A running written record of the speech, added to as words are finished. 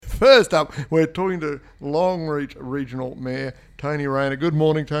First up, we're talking to Longreach Regional Mayor Tony Rayner. Good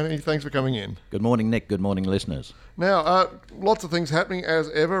morning, Tony. Thanks for coming in. Good morning, Nick. Good morning, listeners. Now, lots of things happening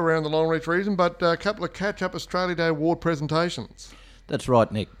as ever around the Longreach region, but a couple of catch-up Australia Day award presentations. That's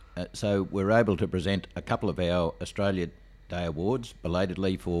right, Nick. So we're able to present a couple of our Australia Day awards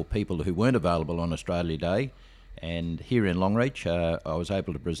belatedly for people who weren't available on Australia Day. And here in Longreach, I was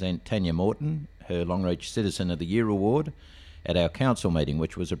able to present Tanya Morton, her Longreach Citizen of the Year award, at our council meeting,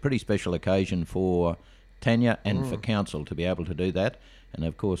 which was a pretty special occasion for Tanya and for council to be able to do that. And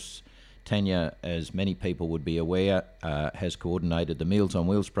of course, Tanya, as many people would be aware, has coordinated the Meals on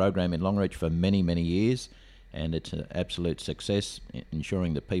Wheels program in Longreach for many, many years, and it's an absolute success,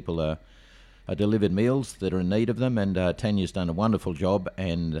 ensuring that people are delivered meals that are in need of them. And Tanya's done a wonderful job,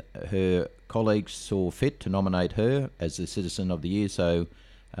 and her colleagues saw fit to nominate her as the Citizen of the Year. So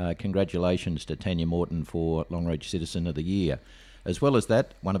congratulations to Tanya Morton for Longreach Citizen of the Year. As well as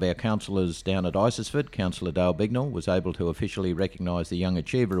that, one of our councillors down at Isisford, Councillor Dale Bignell, was able to officially recognise the Young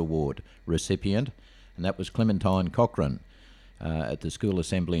Achiever Award recipient, and that was Clementine Cochrane at the School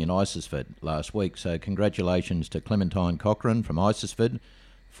Assembly in Isisford last week. So congratulations to Clementine Cochrane from Isisford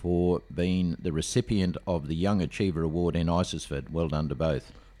for being the recipient of the Young Achiever Award in Isisford. Well done to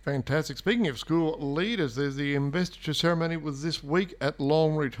both. Fantastic. Speaking of school leaders, there's the investiture ceremony was this week at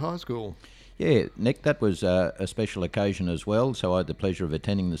Longreach High School. Yeah, Nick, that was a special occasion as well. So I had the pleasure of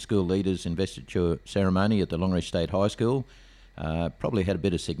attending the school leaders' investiture ceremony at the Longreach State High School. Probably had a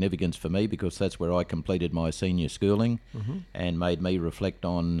bit of significance for me because that's where I completed my senior schooling and made me reflect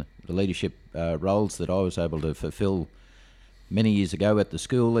on the leadership roles that I was able to fulfil many years ago at the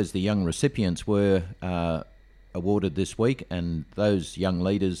school as the young recipients were awarded this week. And those young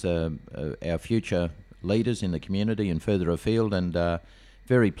leaders are our future leaders in the community and further afield, and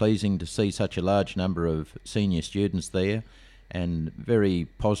very pleasing to see such a large number of senior students there and very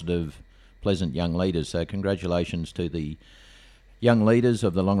positive, pleasant young leaders. So congratulations to the young leaders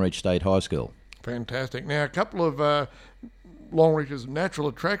of the Longreach State High School. Fantastic. Now, a couple of Longreach's natural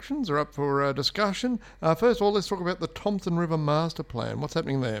attractions are up for discussion. First of all, let's talk about the Thomson River Master Plan. What's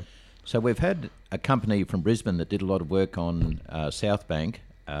happening there? So we've had a company from Brisbane that did a lot of work on South Bank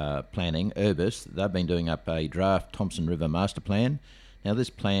planning, Urbis. They've been doing up a draft Thomson River Master Plan. Now,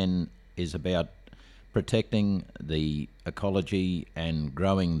 this plan is about protecting the ecology and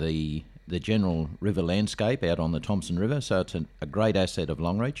growing the general river landscape out on the Thomson River. So it's a great asset of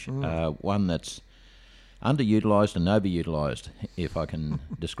Longreach, one that's underutilised and overutilised, if I can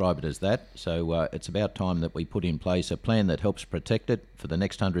describe it as that. So it's about time that we put in place a plan that helps protect it for the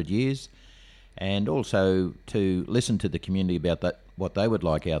next 100 years, and also to listen to the community about that, what they would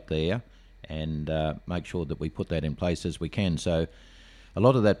like out there, and make sure that we put that in place as we can. So a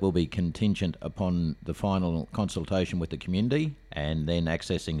lot of that will be contingent upon the final consultation with the community and then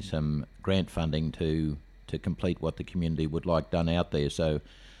accessing some grant funding to complete what the community would like done out there. So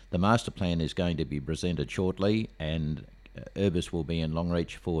the master plan is going to be presented shortly, and Urbis will be in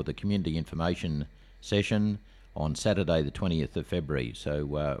Longreach for the community information session on Saturday the 20th of February. So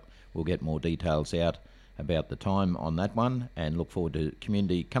we'll get more details out about the time on that one, and look forward to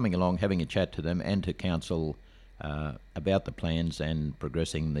community coming along, having a chat to them and to council about the plans and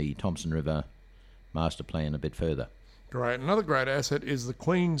progressing the Thomson River Master Plan a bit further. Great. Another great asset is the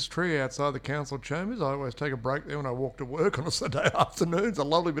Queen's Tree outside the council chambers. I always take a break there when I walk to work on a Saturday afternoon. It's a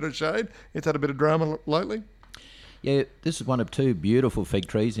lovely bit of shade. It's had a bit of drama lately. Yeah, this is one of two beautiful fig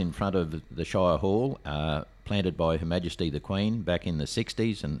trees in front of the Shire Hall, planted by Her Majesty the Queen back in the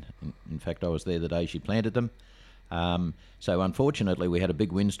 60s, and in fact I was there the day she planted them. So unfortunately we had a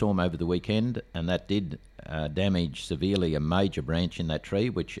big windstorm over the weekend, and that did damage severely a major branch in that tree,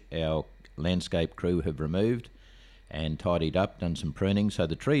 which our landscape crew have removed and tidied up, done some pruning. So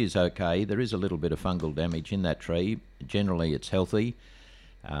the tree is okay. There is a little bit of fungal damage in that tree. Generally it's healthy,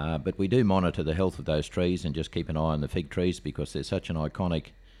 but we do monitor the health of those trees and just keep an eye on the fig trees because they're such an iconic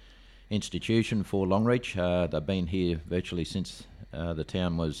institution for Longreach. They've been here virtually since the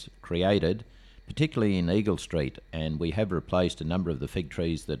town was created, particularly in Eagle Street, and we have replaced a number of the fig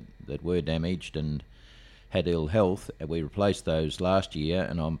trees that were damaged and had ill health. We replaced those last year,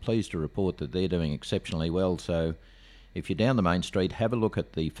 and I'm pleased to report that they're doing exceptionally well. So if you're down the main street, have a look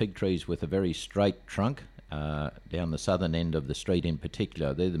at the fig trees with a very straight trunk down the southern end of the street in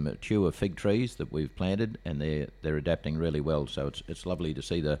particular. They're the mature fig trees that we've planted, and they're adapting really well. So it's lovely to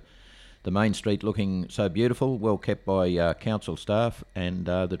see the main street looking so beautiful, well kept by council staff, and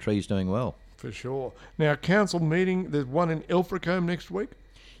the trees doing well. For sure. Now, council meeting, there's one in Ilfracombe next week?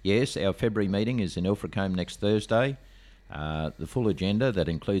 Yes, our February meeting is in Ilfracombe next Thursday. The full agenda that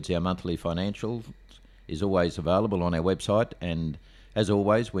includes our monthly financials is always available on our website, and As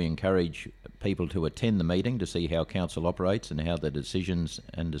always, we encourage people to attend the meeting to see how council operates and how the decisions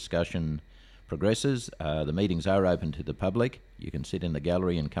and discussion progresses. The meetings are open to the public. You can sit in the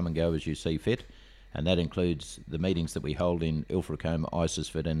gallery and come and go as you see fit, and that includes the meetings that we hold in Ilfracombe,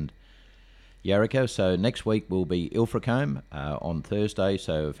 Isisford and Yarrika. So next week will be Ilfracombe on Thursday,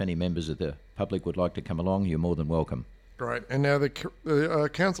 so if any members of the public would like to come along, you're more than welcome. Great. And now the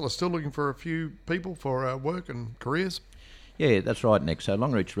council is still looking for a few people for work and careers? Yeah, that's right, Nick. So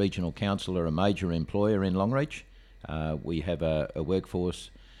Longreach Regional Council are a major employer in Longreach. We have a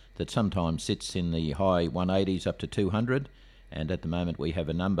workforce that sometimes sits in the high 180s up to 200, and at the moment we have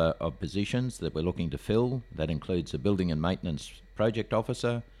a number of positions that we're looking to fill. That includes a building and maintenance project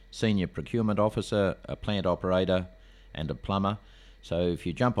officer, senior procurement officer, a plant operator and a plumber. So if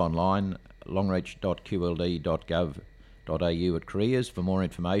you jump online, longreach.qld.gov.au at careers for more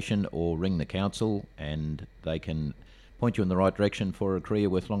information, or ring the council and they can point you in the right direction for a career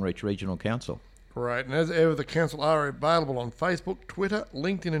with Longreach Regional Council. Great. And as ever, the council are available on Facebook, Twitter,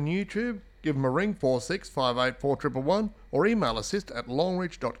 LinkedIn and YouTube. Give them a ring, 46584111, or email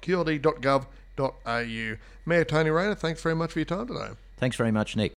assist@longreach.qld.gov.au. Mayor Tony Rayner, thanks very much for your time today. Thanks very much, Nick.